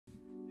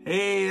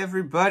Hey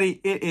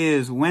everybody, it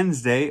is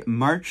Wednesday,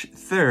 March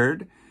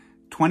 3rd,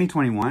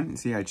 2021.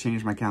 See, I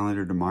changed my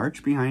calendar to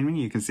March behind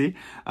me, you can see.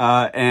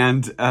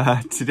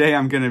 Today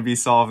I'm going to be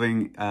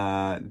solving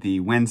the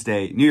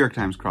Wednesday New York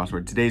Times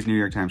crossword, today's New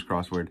York Times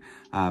crossword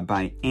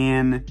by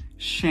Anne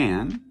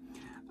Shan.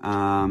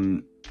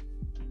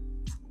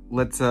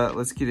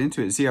 Let's get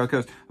into it and see how it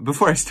goes.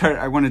 Before I start,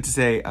 I wanted to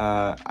say,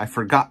 I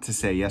forgot to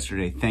say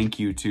yesterday, thank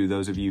you to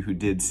those of you who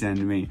did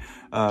send me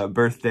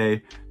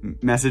birthday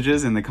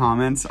messages in the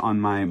comments on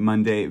my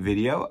Monday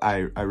video.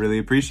 I really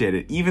appreciate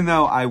it. Even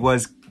though I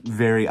was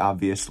very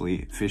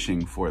obviously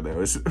fishing for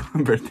those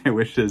birthday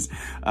wishes,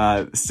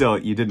 still,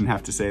 you didn't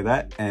have to say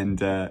that. And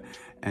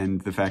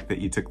the fact that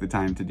you took the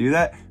time to do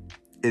that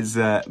is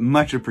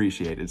much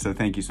appreciated. So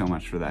thank you so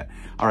much for that.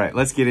 All right,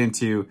 let's get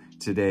into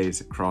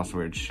today's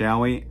crossword,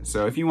 shall we?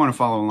 So if you want to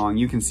follow along,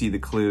 you can see the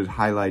clues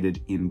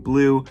highlighted in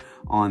blue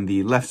on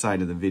the left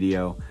side of the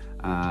video.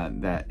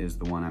 That is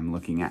the one I'm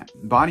looking at.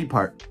 Body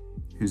part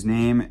whose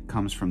name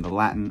comes from the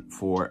Latin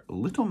for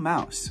little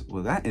mouse.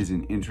 Well, that is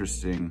an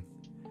interesting...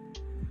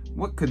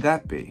 What could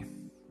that be?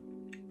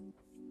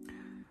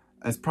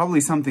 It's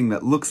probably something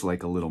that looks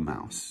like a little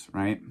mouse,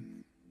 right?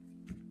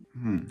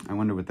 I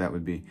wonder what that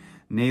would be.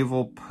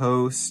 Naval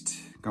post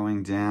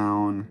going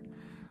down.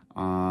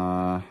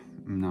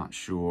 I'm not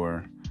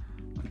sure.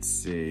 Let's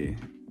see.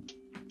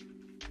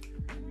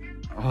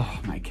 Oh,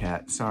 my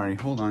cat. Sorry,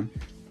 hold on.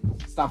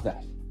 Stop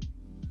that.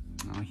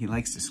 Oh, he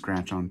likes to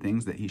scratch on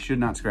things that he should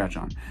not scratch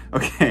on.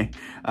 Okay,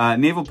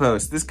 naval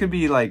post. This could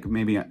be like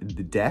maybe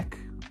the deck,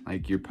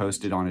 like you're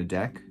posted on a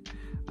deck,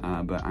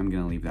 but I'm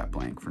gonna leave that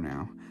blank for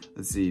now.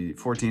 Let's see,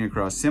 14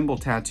 across. Symbol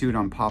tattooed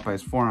on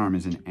Popeye's forearm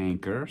is an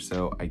anchor,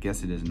 so I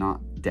guess it is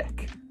not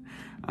deck.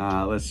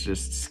 Let's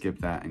just skip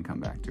that and come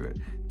back to it.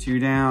 2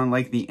 down,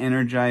 like the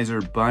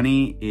Energizer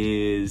Bunny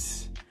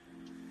is...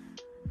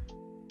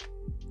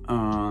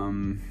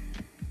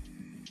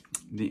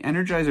 The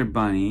Energizer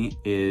Bunny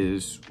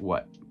is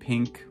what?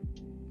 Pink.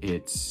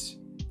 It's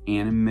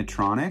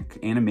animatronic?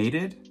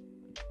 Animated?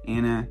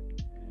 I'm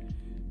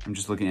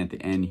just looking at the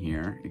N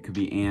here. It could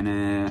be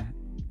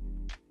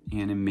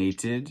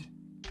animated,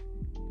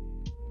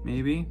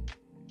 maybe?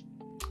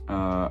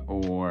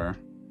 Or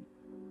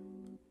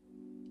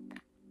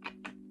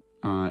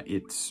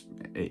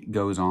it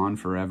goes on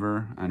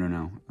forever. I don't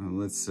know.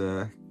 Let's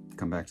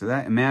come back to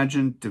that.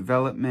 Imagine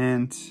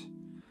development.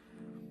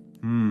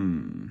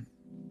 I'm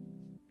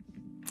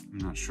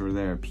not sure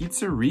there.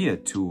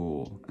 Pizzeria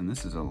tool, and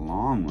this is a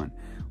long one.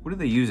 What do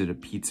they use at a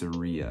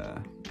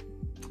pizzeria?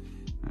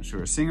 Not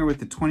sure. Singer with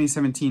the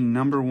 2017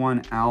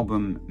 #1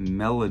 album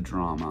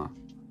Melodrama.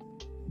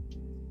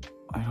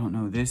 I don't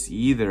know this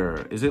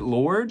either. Is it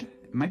Lord?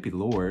 It might be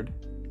Lord,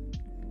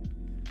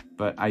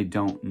 but I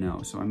don't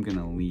know, so I'm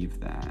gonna leave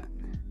that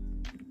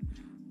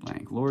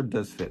blank. Lord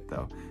does fit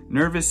though.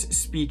 Nervous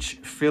speech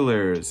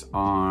fillers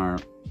are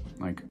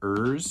like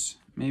ers,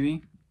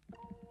 maybe?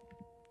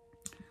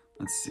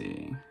 Let's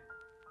see.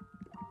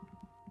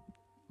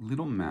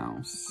 Little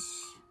mouse.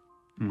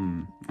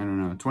 I don't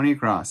know. 20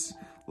 across.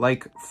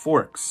 Like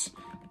forks.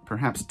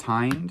 Perhaps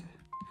tined?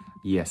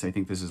 Yes, I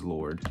think this is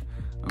Lord.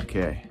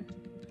 Okay.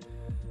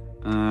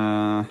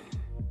 All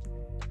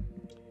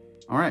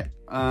right.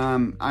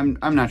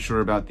 I'm not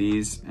sure about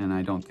these, and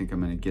I don't think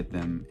I'm gonna get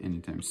them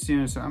anytime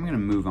soon, so I'm gonna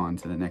move on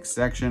to the next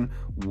section.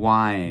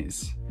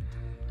 Wise.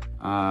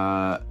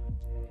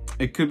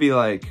 It could be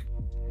like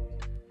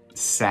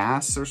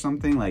sass or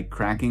something, like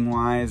cracking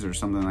wise or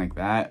something like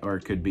that, or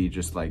it could be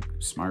just like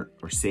smart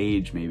or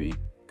sage, maybe.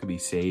 Could be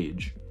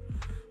sage.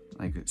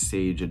 Like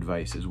sage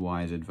advice is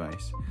wise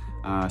advice.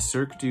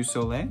 Cirque du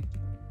Soleil.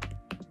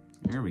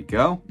 There we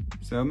go.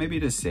 So maybe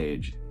it is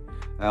sage,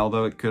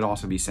 although it could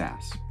also be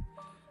sass.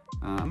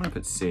 I'm gonna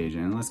put sage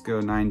in. Let's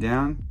go 9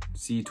 down.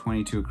 See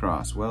 22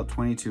 across. Well,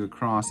 22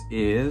 across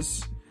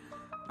is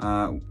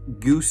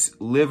goose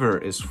liver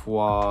is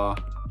foie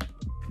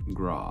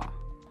gras.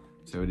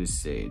 So it is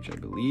sage, I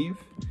believe.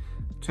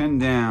 10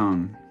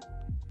 down.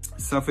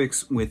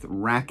 Suffix with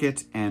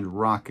racket and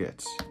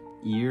rocket.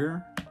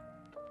 Ear.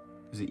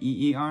 Is it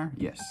E-E-R?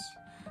 Yes.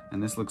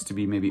 And this looks to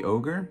be maybe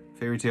ogre?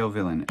 Fairy tale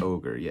villain,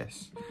 ogre,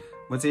 yes.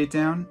 What's 8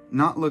 down?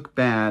 Not look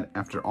bad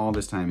after all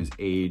this time is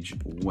age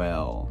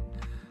well.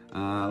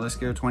 Let's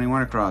go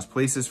 21 across.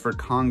 Places for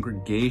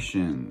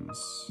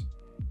congregations.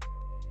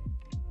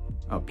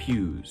 Oh,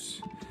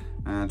 pews.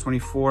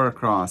 24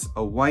 across.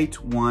 A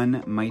white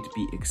one might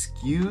be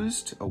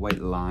excused. A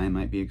white lie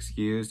might be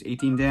excused.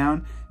 18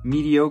 down.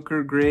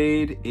 Mediocre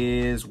grade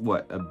is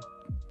what? A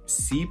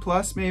C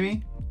plus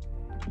maybe?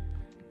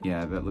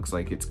 Yeah, that looks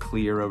like it's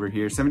clear over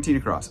here. 17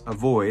 across.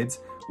 Avoids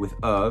with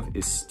of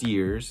is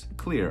steers.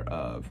 Clear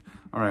of.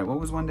 All right, what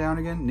was 1 down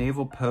again?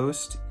 Naval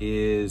post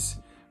is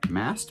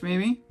mast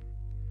maybe?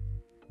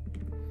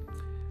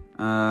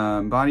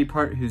 Body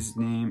part whose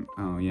name...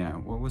 Oh yeah,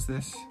 what was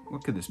this?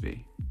 What could this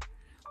be?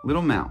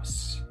 Little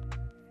mouse.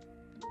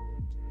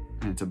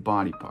 And it's a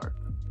body part.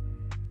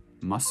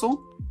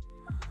 Muscle?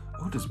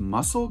 Oh, does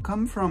muscle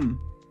come from...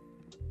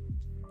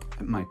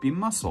 It might be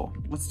muscle.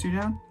 What's 2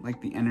 down?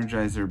 Like the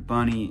Energizer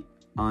Bunny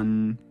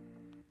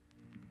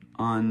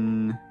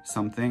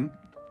something.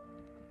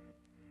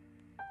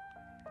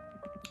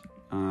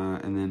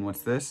 And then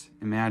what's this?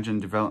 Imagine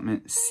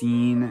development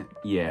scene.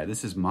 Yeah,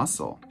 this is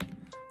muscle.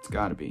 It's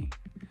gotta be.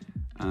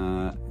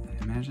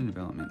 Imagine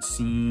development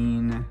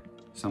scene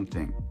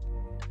something.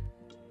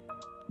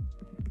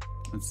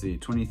 Let's see,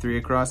 23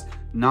 across.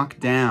 Knock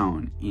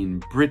down in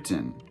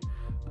Britain.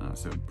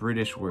 So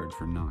British word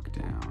for knock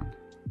down.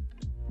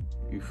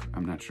 Oof,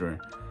 I'm not sure.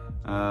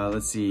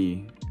 Let's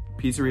see.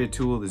 Pizzeria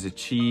tool is a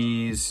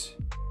cheese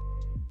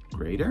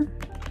grater,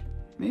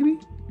 maybe?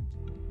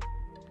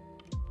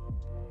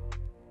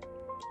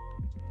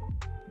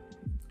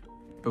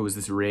 Oh, is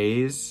this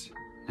raise?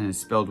 And it's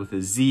spelled with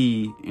a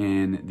Z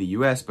in the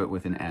US, but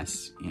with an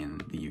S in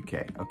the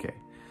UK. Okay.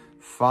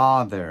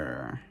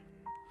 Father.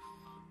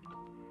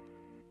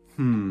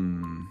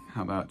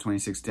 How about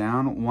 26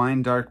 down?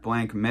 Wine dark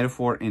blank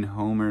metaphor in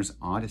Homer's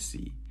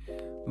Odyssey.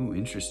 Ooh,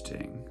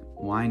 interesting.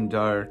 Wine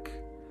dark.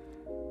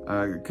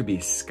 It could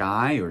be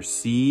sky or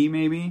sea,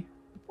 maybe?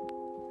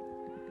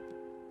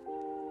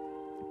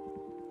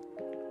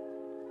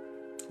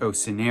 Oh,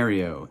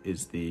 scenario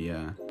is the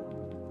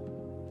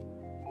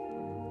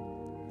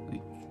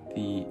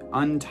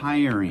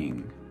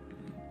untiring.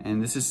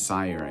 And this is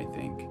sire, I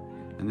think.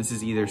 And this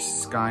is either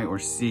sky or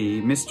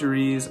sea.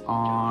 Mysteries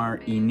are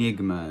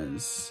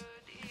enigmas.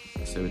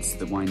 So it's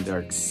the wine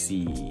dark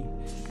sea.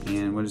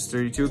 And what is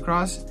 32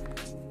 across?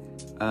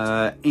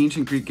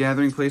 Ancient Greek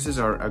gathering places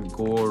are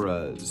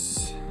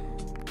agoras.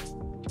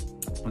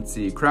 Let's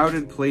see.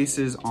 Crowded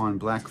places on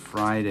Black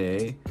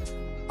Friday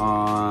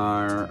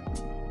are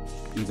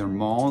either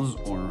malls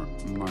or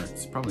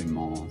marts. Probably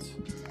malls.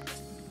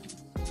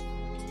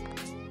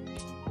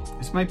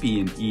 This might be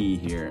an E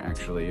here,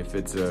 actually. If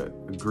it's a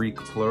Greek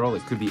plural,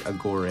 it could be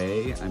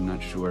agorae. I'm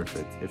not sure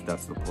if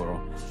that's the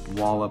plural.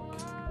 Wallop.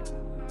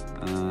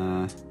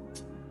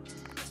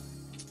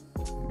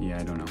 Yeah,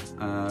 I don't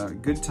know.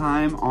 Good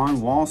time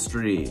on Wall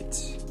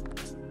Street.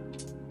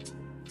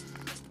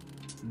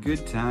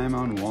 Good time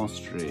on Wall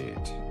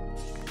Street.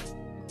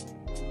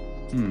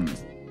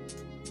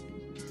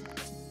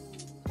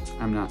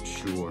 I'm not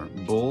sure.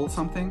 Bull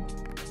something?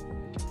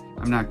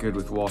 I'm not good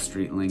with Wall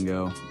Street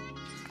lingo.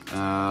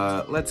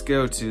 Let's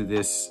go to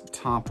this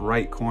top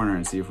right corner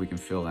and see if we can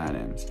fill that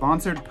in.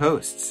 Sponsored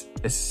posts,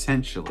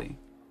 essentially,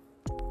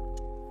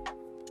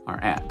 are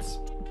ads.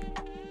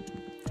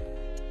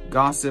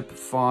 Gossip,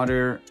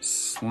 fodder,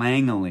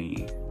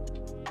 slangily.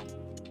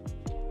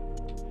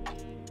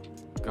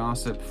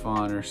 Gossip,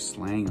 fodder,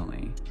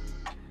 slangily.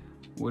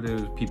 What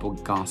do people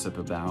gossip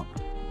about?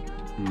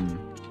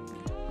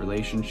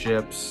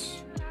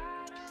 Relationships,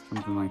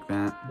 something like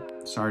that.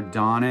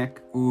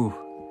 Sardonic, ooh.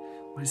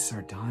 What does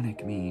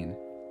sardonic mean?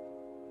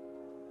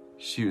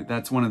 Shoot,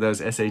 that's one of those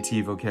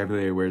SAT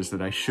vocabulary words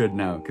that I should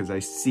know because I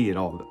see it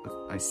all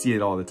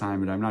the time,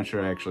 but I'm not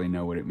sure I actually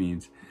know what it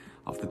means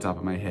off the top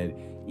of my head.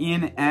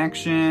 In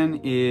action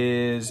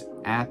is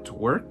at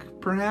work,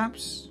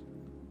 perhaps?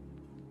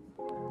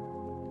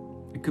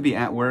 It could be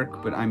at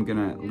work, but I'm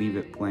gonna leave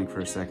it blank for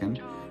a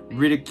second.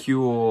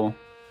 Ridicule.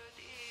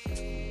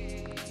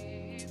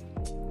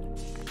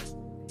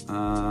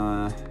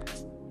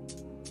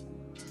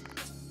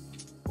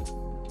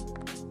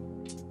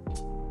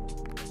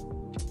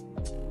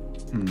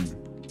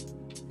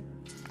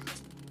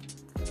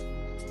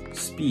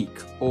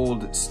 Speak,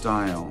 old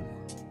style.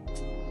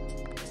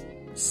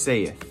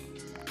 Saith.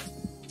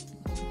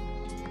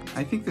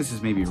 I think this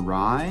is maybe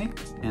rye,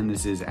 and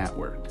this is at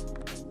work.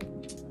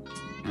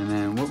 And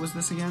then what was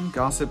this again?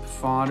 Gossip,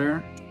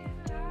 fodder.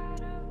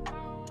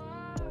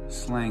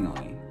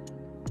 Slangily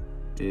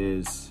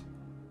is...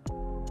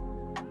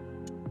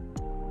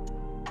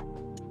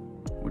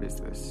 What is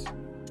this?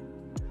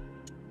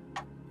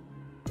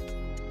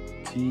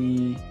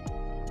 T...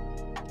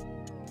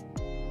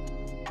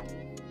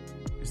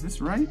 Is this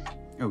right?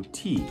 Oh,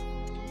 T.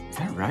 Is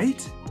that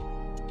right?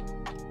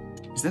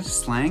 Is that a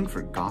slang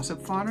for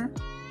gossip fodder?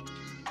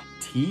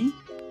 T?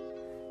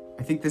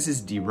 I think this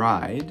is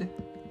deride.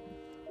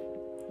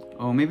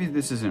 Oh, maybe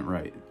this isn't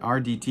right.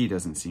 RDT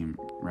doesn't seem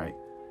right.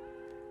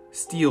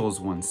 Steals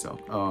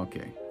oneself. Oh,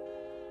 okay.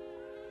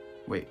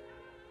 Wait.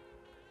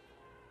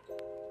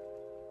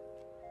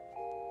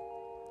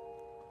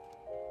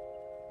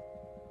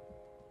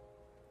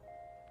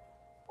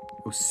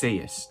 Oh,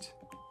 sayest.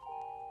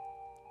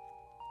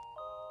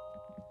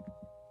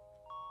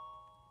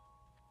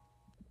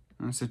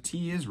 So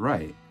T is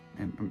right.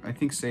 And I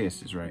think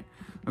sayest is right.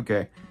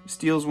 Okay.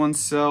 Steals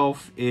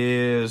oneself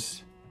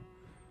is...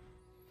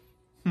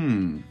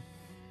 I'm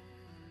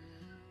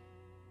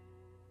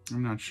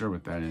not sure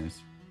what that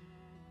is.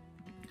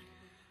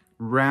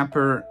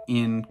 Rapper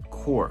in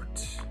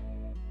court.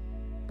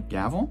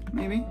 Gavel,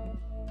 maybe?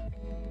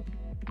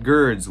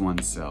 Girds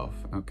oneself.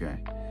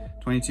 Okay.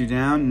 22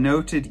 down.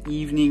 Noted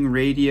evening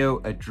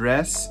radio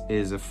address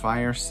is a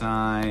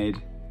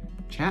fireside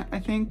chat, I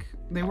think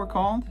they were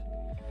called.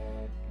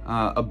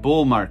 A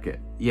bull market.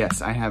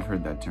 Yes, I have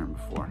heard that term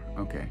before.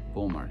 Okay,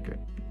 bull market.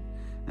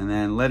 And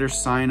then letter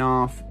sign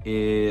off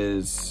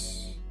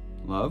is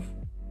love.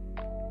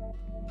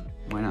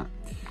 Why not?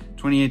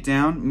 28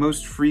 down.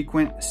 Most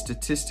frequent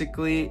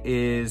statistically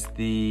is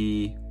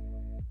the...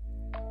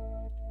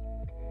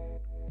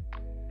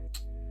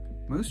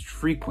 Most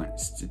frequent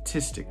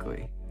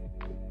statistically.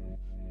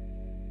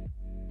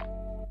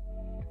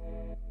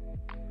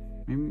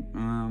 Maybe,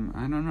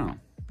 I don't know.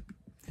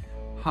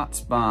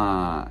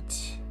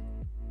 Hotspot.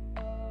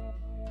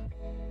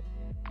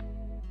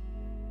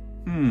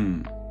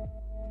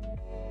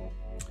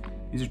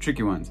 These are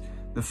tricky ones.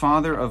 The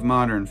father of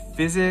modern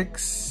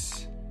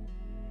physics,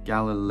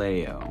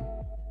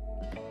 Galileo.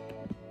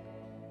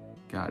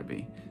 Gotta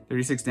be.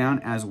 36 down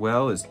as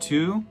well as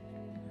 2.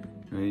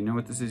 Do you know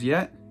what this is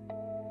yet?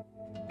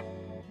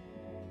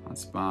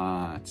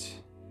 Hotspot.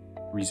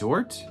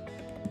 Resort?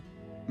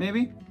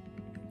 Maybe?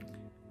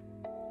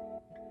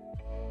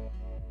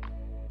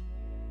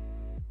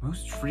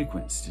 Most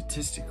frequent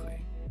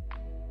statistically.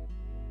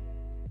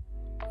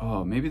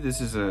 Oh, maybe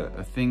this is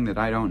a thing that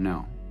I don't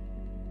know.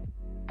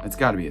 It's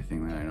got to be a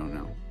thing that I don't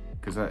know,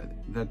 because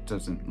that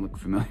doesn't look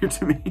familiar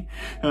to me.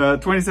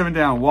 27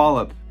 down,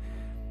 wallop.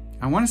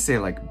 I want to say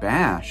like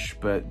bash,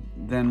 but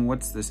then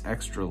what's this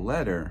extra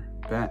letter?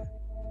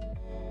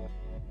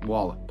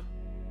 Wallop.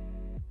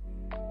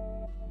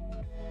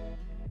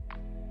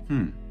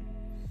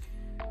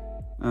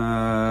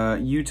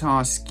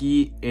 Utah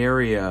ski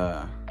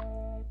area.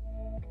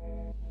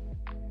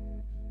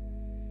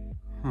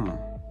 I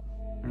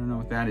don't know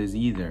what that is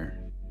either.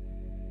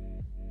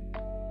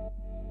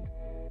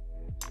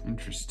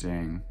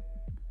 Interesting.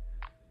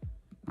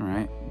 All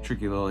right,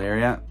 tricky little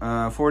area.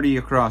 40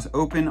 across.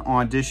 Open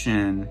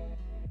audition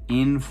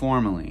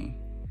informally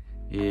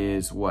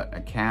is what? A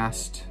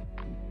cast?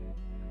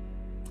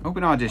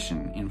 Open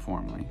audition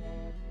informally.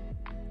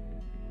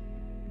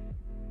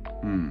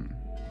 I'm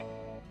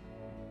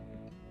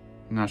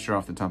not sure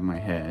off the top of my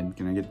head.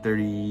 Can I get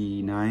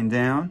 39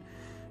 down?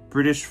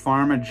 British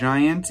pharma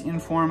giant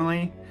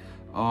informally.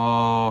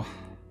 Oh,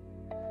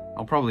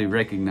 I'll probably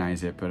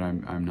recognize it, but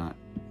I'm not.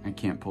 I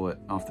can't pull it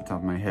off the top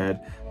of my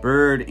head.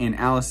 Bird in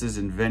Alice's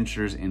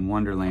Adventures in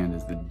Wonderland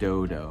is the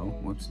dodo.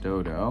 Whoops,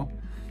 dodo.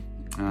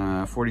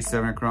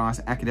 47 across.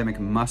 Academic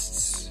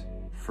musts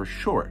for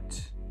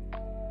short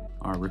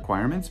are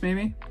requirements,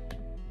 maybe?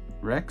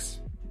 Rex?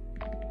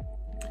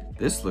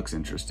 This looks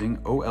interesting.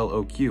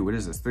 OLOQ. What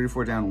is this?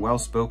 34 down. Well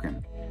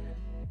spoken.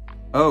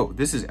 Oh,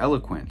 this is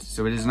eloquent,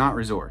 so it is not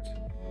resort.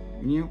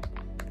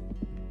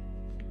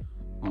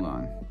 Hold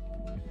on.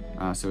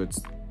 So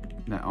it's,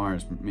 that R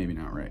is maybe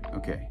not right.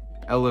 Okay.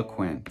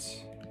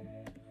 Eloquent.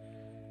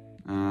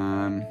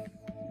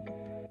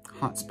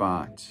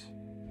 Hotspot.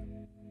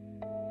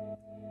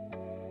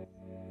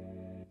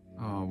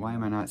 Oh, why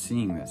am I not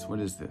seeing this? What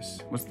is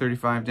this? What's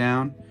 35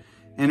 down?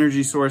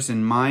 Energy source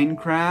in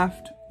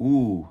Minecraft?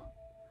 Ooh.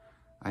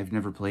 I've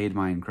never played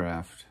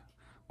Minecraft.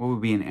 What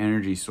would be an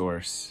energy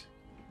source?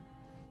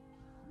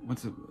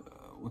 What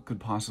could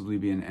possibly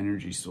be an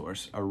energy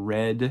source? A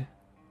red?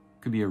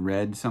 Could be a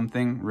red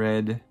something.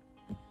 Red.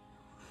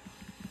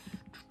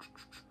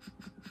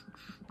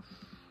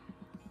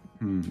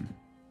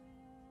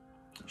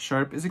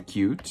 Sharp is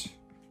acute.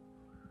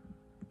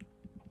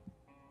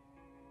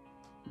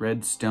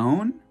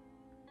 Redstone?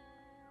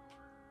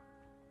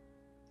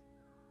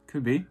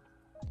 Could be.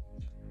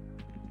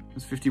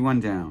 It's 51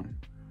 down.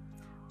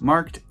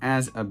 Marked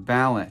as a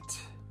ballot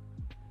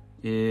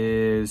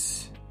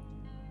is...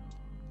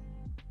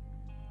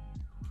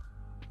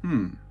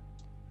 I'm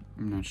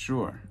not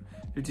sure.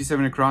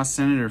 57 across,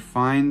 Senator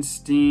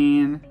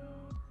Feinstein.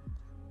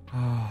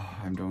 Oh,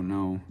 I don't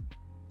know.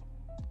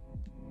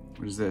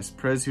 What is this?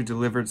 Prez who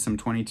delivered some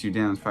 22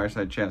 downs,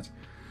 fireside chats.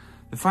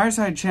 The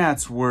fireside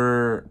chats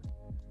were...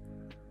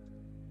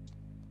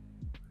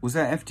 Was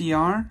that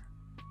FDR?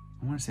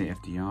 I want to say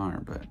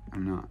FDR, but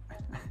I'm not.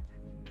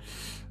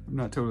 I'm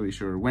not totally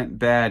sure. Went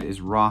bad is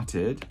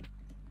rotted.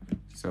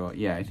 So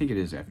yeah, I think it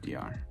is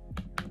FDR.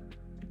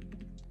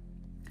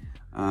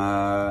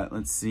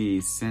 Let's see.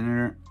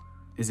 Senator,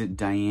 is it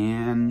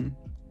Diane?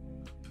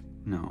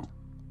 No,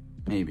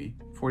 maybe.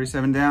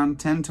 47 down,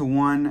 10 to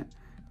 1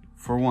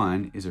 for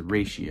 1 is a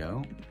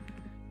ratio.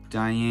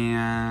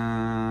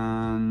 Diane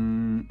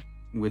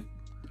with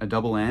a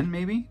double N,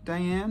 maybe?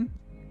 Diane?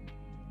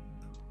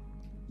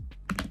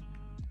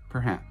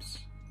 Perhaps.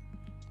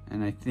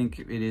 And I think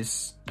it is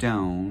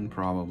stone,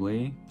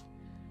 probably.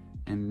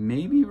 And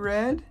maybe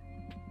red?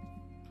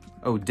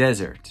 Oh,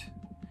 desert.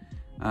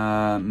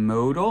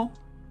 Modal?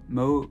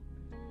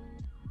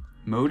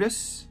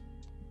 Modus?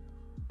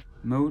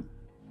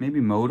 Maybe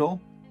modal?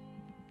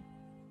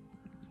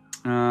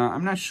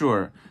 I'm not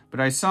sure. But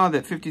I saw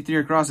that 53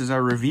 across is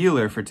our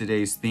revealer for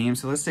today's theme,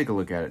 so let's take a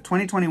look at it.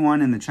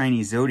 2021 in the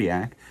Chinese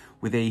zodiac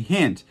with a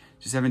hint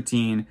to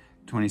 17,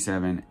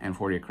 27, and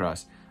 40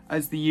 across.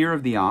 It's the year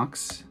of the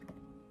ox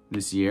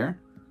this year.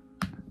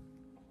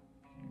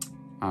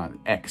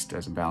 X'd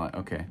as a ballot.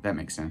 Okay, that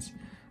makes sense.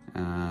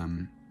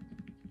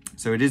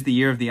 So it is the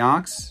year of the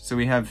ox. So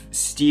we have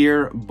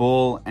steer,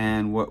 bull,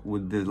 and what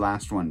would the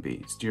last one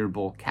be? Steer,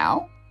 bull,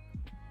 cow?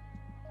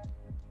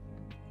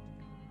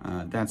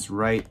 That's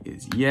right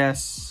is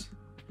yes.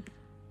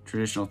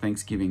 Traditional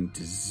Thanksgiving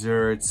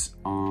desserts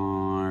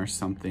are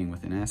something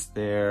with an S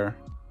there.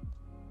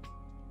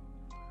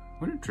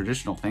 What are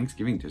traditional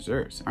Thanksgiving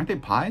desserts? Aren't they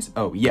pies?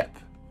 Oh, yep.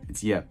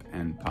 It's yep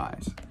and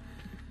pies.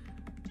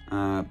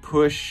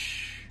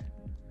 Push.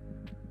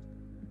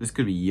 This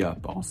could be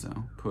yup also.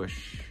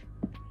 Push.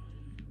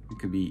 It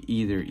could be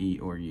either E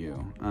or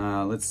U.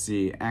 Let's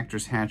see.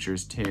 Actress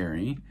Hatcher's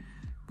Terry.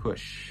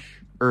 Push.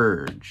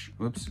 Urge.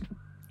 Whoops.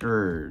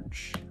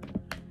 Urge.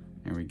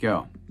 There we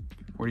go.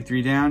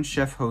 43 down.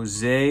 Chef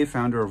Jose,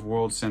 founder of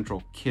World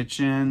Central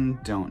Kitchen.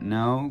 Don't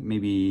know.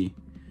 Maybe.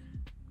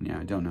 Yeah,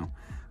 I don't know.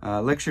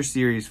 Lecture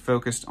series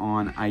focused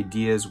on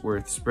ideas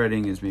worth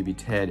spreading is maybe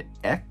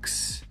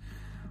TEDx.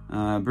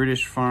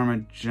 British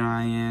pharma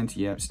giant.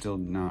 Yep, still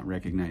not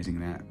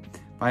recognizing that.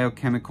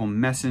 Biochemical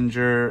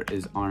messenger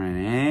is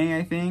RNA,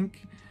 I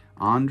think.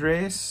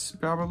 Andres,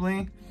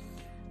 probably.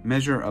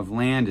 Measure of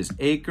land is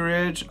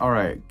acreage. All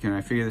right, can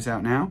I figure this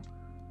out now?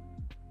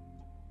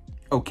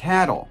 Oh,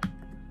 cattle.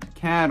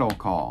 Cattle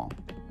call.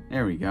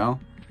 There we go.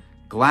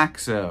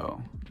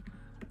 Glaxo.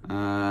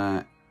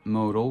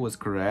 Modal was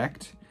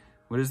correct.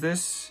 What is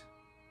this?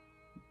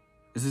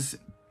 Is this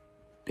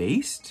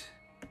based?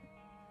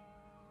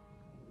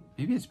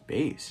 Maybe it's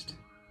based.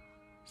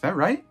 Is that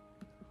right?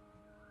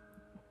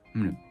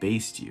 I'm gonna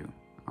baste you.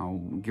 I'll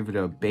give it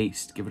a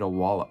baste, give it a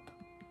wallop.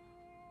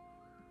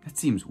 That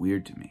seems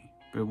weird to me,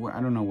 but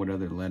I don't know what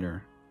other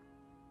letter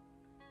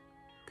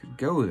could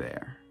go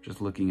there. Just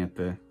looking at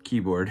the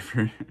keyboard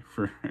for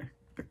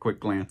a quick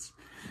glance.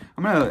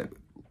 I'm gonna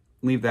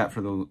leave that for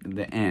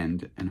the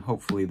end, and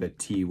hopefully the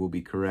T will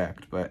be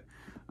correct, but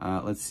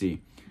let's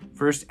see.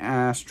 First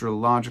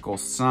astrological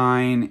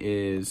sign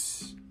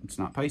is, it's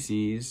not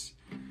Pisces.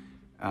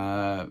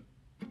 Oh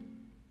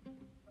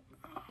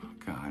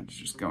God, it's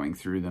just going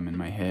through them in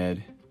my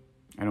head.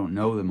 I don't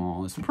know them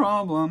all, is the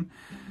problem.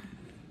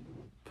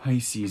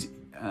 Pisces,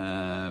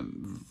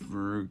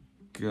 Virgo,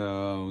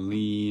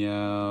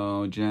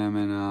 Leo,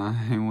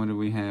 Gemini, what do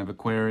we have?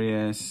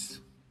 Aquarius.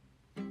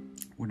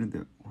 Oh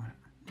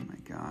my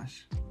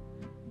gosh.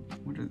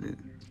 What are the,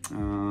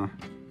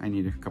 I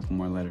need a couple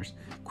more letters.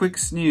 Quick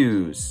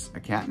snooze. A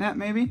catnap,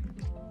 maybe?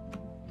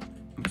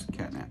 Oops,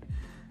 catnap.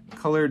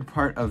 Colored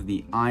part of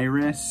the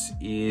iris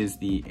is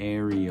the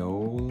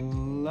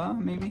areola,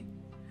 maybe?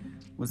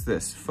 What's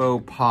this?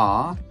 Faux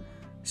pas.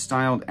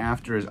 Styled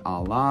after is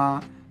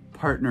Allah.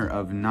 Partner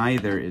of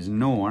neither is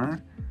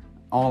nor.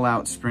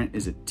 All-out sprint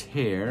is a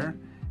tear.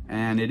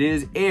 And it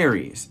is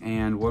Aries.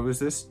 And what was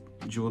this?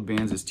 Jeweled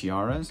bands is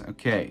tiaras.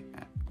 Okay.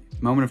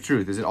 Moment of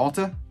truth. Is it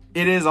Alta?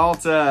 It is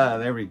Alta.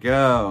 There we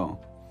go.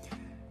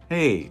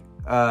 Hey,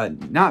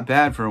 not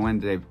bad for a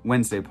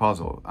Wednesday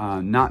puzzle.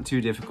 Not too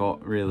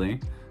difficult,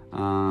 really.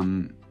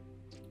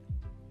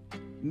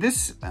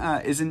 This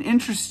is an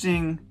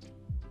interesting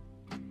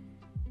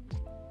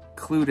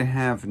clue to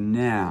have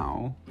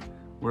now.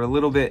 We're a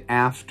little bit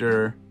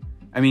after,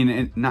 I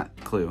mean, not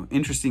clue,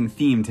 interesting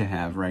theme to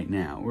have right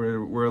now.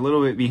 We're a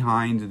little bit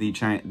behind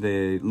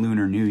the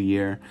Lunar New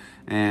Year,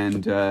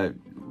 and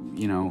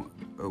you know,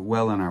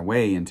 well on our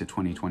way into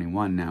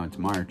 2021 now. It's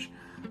March,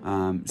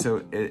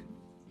 so it's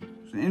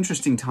an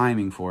interesting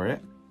timing for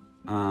it.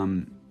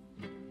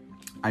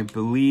 I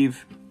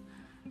believe.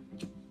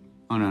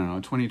 Oh no,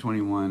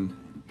 2021.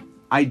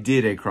 I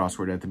did a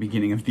crossword at the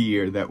beginning of the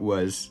year that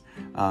was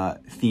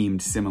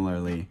themed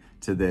similarly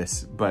to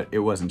this, but it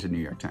wasn't a New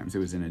York Times. It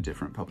was in a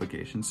different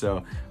publication.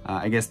 So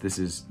I guess this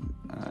is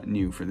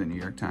new for the New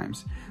York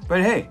Times.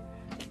 But hey,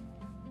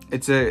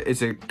 it's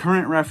a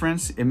current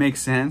reference. It makes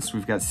sense.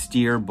 We've got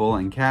steer, bull,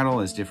 and cattle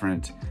as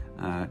different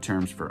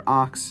terms for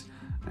ox,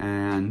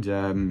 and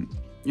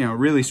you know,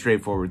 really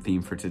straightforward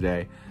theme for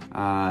today.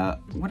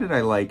 What did I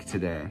like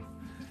today?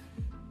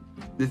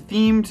 The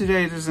theme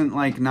today doesn't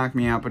like knock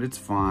me out, but it's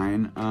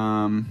fine.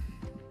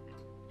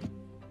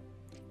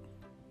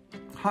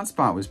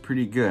 Hotspot was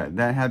pretty good.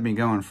 That had me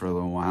going for a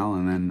little while,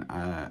 and then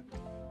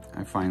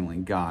I finally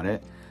got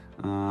it.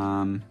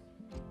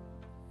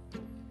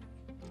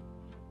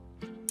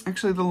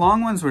 Actually, the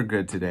long ones were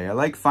good today. I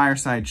like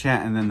Fireside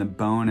Chat, and then the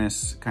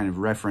bonus kind of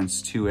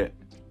reference to it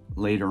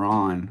later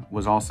on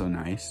was also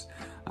nice.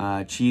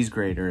 Cheese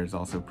Grater is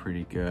also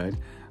pretty good.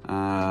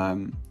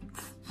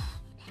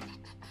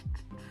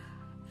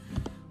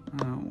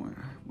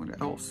 What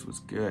else was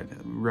good?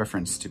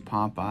 Reference to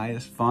Popeye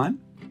is fun.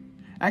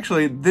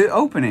 Actually, the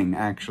opening,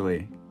 I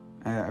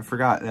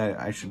forgot that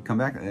I should come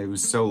back. It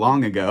was so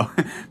long ago.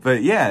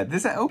 But yeah,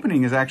 this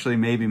opening is actually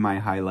maybe my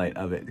highlight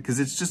of it, because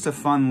it's just a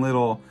fun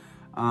little,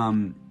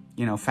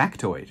 you know,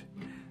 factoid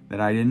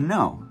that I didn't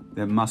know.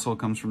 That muscle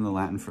comes from the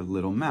Latin for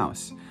little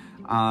mouse.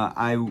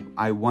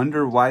 I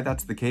wonder why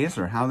that's the case,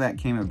 or how that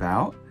came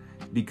about,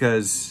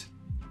 because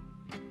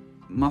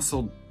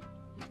muscle,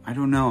 I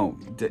don't know,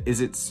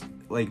 is it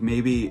like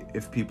maybe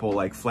if people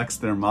like flex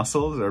their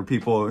muscles, or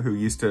people who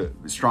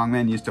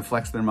strongmen used to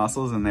flex their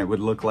muscles, and it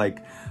would look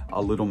like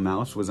a little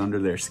mouse was under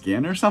their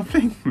skin or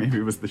something? Maybe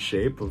it was the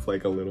shape of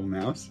like a little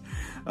mouse.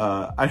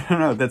 I don't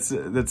know, that's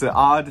an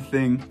odd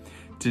thing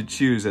to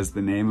choose as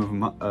the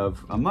name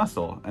of a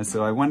muscle. And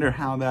so I wonder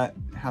how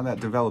that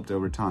developed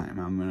over time.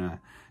 I'm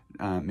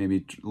gonna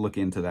maybe look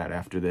into that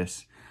after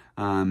this.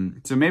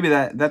 So maybe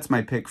that's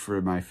my pick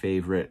for my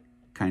favorite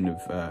kind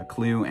of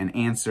clue and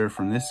answer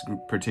from this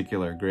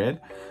particular grid.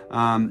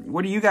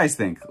 What do you guys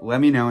think? Let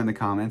me know in the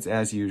comments,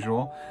 as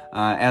usual.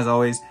 As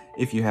always,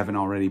 if you haven't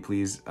already,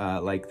 please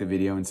like the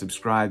video and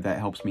subscribe. That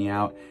helps me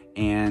out.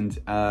 And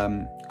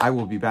I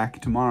will be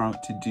back tomorrow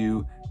to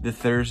do the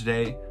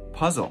Thursday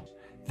puzzle.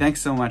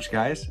 Thanks so much,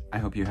 guys. I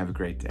hope you have a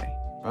great day.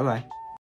 Bye-bye.